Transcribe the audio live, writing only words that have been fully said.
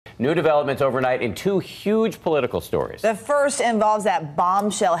New developments overnight in two huge political stories. The first involves that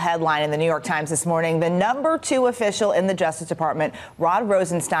bombshell headline in the New York Times this morning. The #2 official in the Justice Department, Rod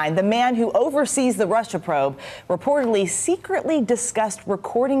Rosenstein, the man who oversees the Russia probe, reportedly secretly discussed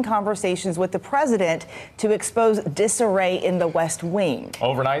recording conversations with the president to expose disarray in the West Wing.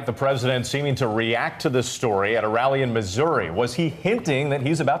 Overnight, the president seeming to react to this story at a rally in Missouri. Was he hinting that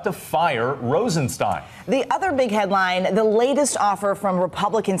he's about to fire Rosenstein? The other big headline, the latest offer from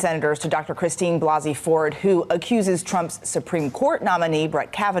Republican senators to Dr. Christine Blasey Ford, who accuses Trump's Supreme Court nominee,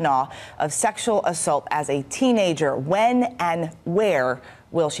 Brett Kavanaugh, of sexual assault as a teenager. When and where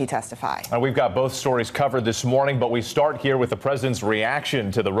will she testify? We've got both stories covered this morning, but we start here with the president's reaction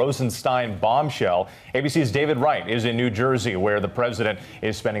to the Rosenstein bombshell. ABC's David Wright is in New Jersey, where the president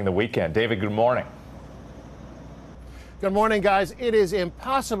is spending the weekend. David, good morning. Good morning, guys. It is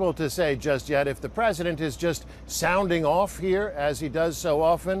impossible to say just yet if the president is just sounding off here, as he does so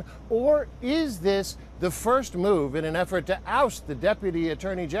often, or is this the first move in an effort to oust the deputy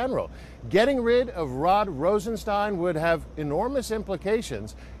attorney general? Getting rid of Rod Rosenstein would have enormous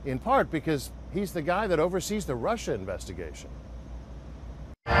implications, in part because he's the guy that oversees the Russia investigation.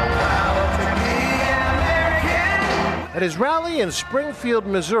 At his rally in Springfield,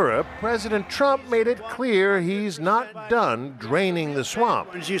 Missouri, President Trump made it clear he's not done draining the swamp.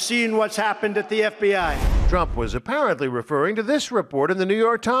 You've seen what's happened at the FBI. Trump was apparently referring to this report in the New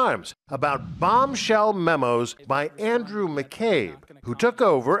York Times about bombshell memos by Andrew McCabe, who took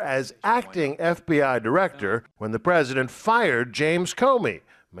over as acting FBI director when the president fired James Comey.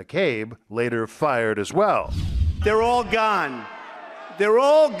 McCabe later fired as well. They're all gone. They're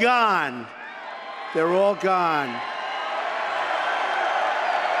all gone. They're all gone.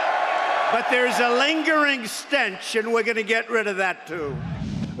 But there's a lingering stench, and we're going to get rid of that, too.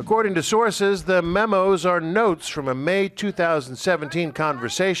 According to sources, the memos are notes from a May 2017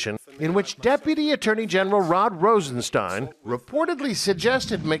 conversation in which Deputy Attorney General Rod Rosenstein reportedly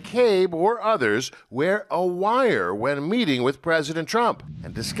suggested McCabe or others wear a wire when meeting with President Trump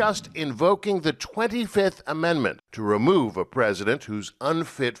and discussed invoking the 25th Amendment to remove a president who's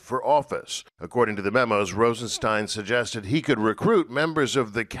unfit for office. According to the memos, Rosenstein suggested he could recruit members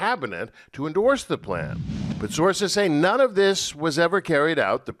of the cabinet to endorse the plan. But sources say none of this was ever carried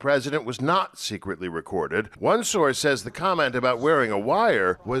out. The president was not secretly recorded. One source says the comment about wearing a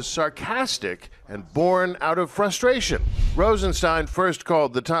wire was sarcastic and born out of frustration. Rosenstein first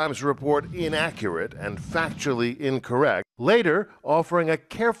called the Times report inaccurate and factually incorrect, later offering a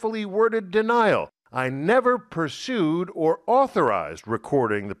carefully worded denial. I never pursued or authorized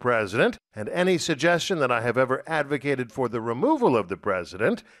recording the president, and any suggestion that I have ever advocated for the removal of the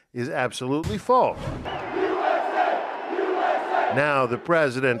president is absolutely false. Now the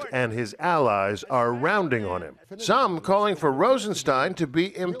president and his allies are rounding on him, some calling for Rosenstein to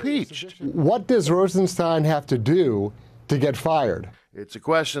be impeached. What does Rosenstein have to do to get fired? It's a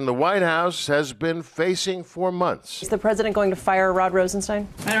question the White House has been facing for months. Is the president going to fire Rod Rosenstein?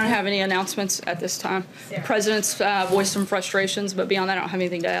 I don't have any announcements at this time. The president's voiced some frustrations, but beyond that, I don't have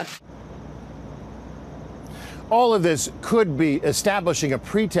anything to add. All of this could be establishing a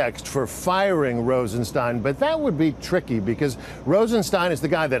pretext for firing Rosenstein, but that would be tricky because Rosenstein is the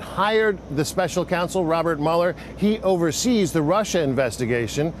guy that hired the special counsel, Robert Mueller. He oversees the Russia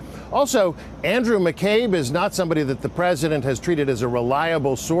investigation. Also, Andrew McCabe is not somebody that the president has treated as a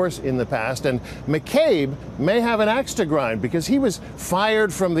reliable source in the past, and McCabe may have an axe to grind because he was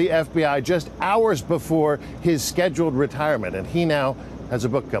fired from the FBI just hours before his scheduled retirement, and he now has a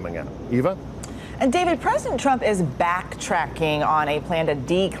book coming out. Eva? And David, President Trump is backtracking on a plan to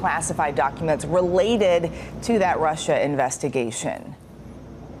declassify documents related to that Russia investigation.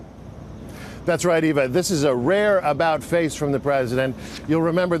 That's right, Eva. This is a rare about-face from the president. You'll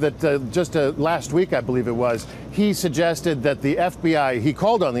remember that just last week, I believe it was, he suggested that the FBI, he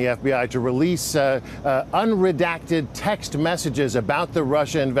called on the FBI to release unredacted text messages about the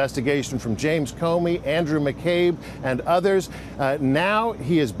Russia investigation from James Comey, Andrew McCabe, and others. Now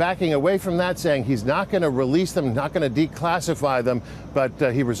he is backing away from that, saying he's not going to release them, not going to declassify them, but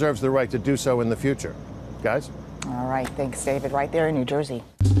he reserves the right to do so in the future. Guys? All right. Thanks, David. Right there in New Jersey.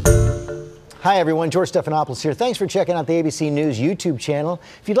 Hi, everyone. George Stephanopoulos here. Thanks for checking out the ABC News YouTube channel.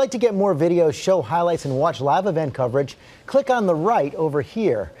 If you'd like to get more videos, show highlights, and watch live event coverage, click on the right over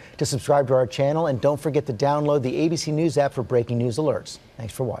here to subscribe to our channel. And don't forget to download the ABC News app for breaking news alerts.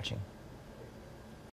 Thanks for watching.